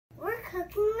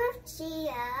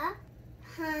Lucia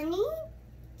honey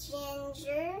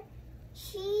ginger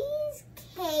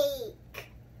cheesecake.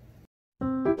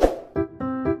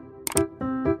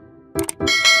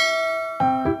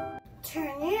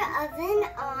 Turn your oven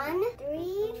on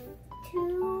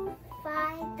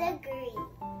 325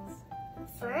 degrees.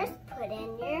 First, put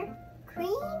in your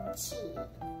cream cheese.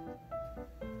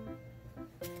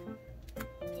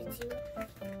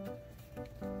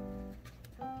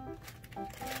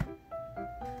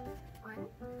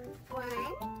 One,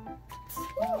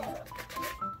 two.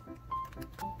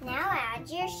 Now add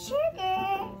your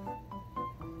sugar.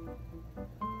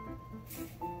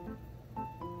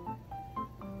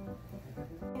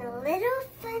 And a little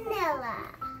vanilla.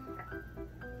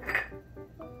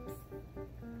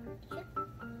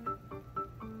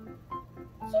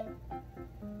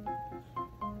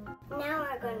 Now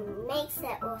we're going to mix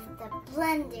it with the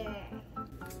blender.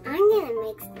 I'm going to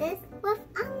mix this with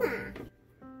Anna.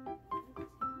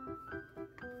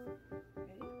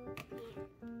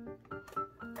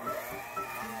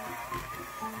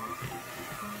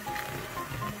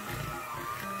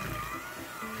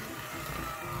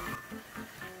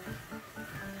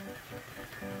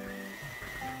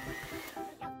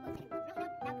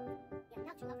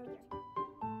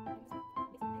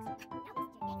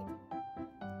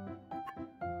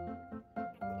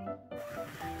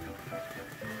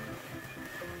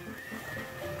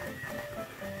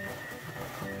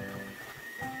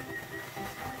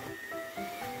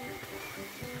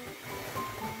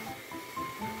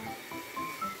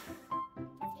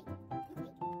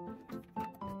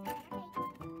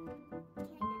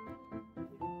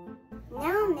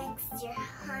 Now mix your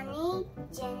honey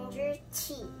ginger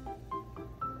tea.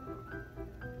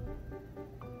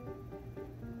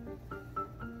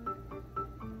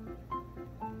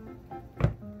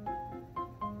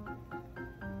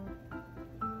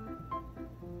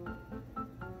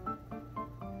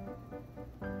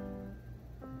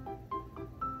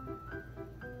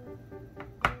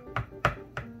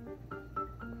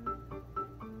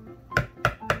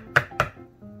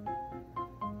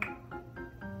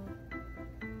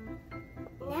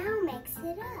 Now mix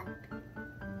it up.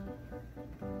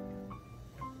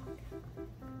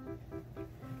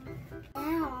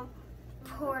 Now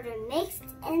pour the mix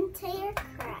into your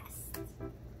crust.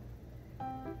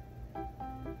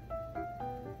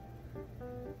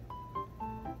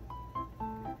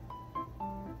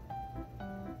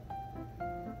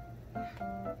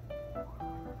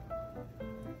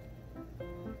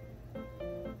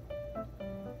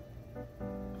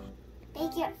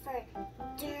 Bake it for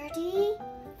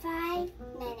 35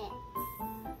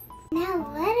 minutes. Now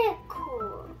let it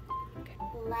cool.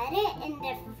 Let it in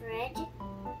the fridge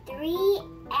 3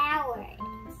 hours.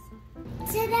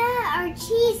 Ta-da! Our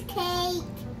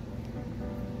cheesecake!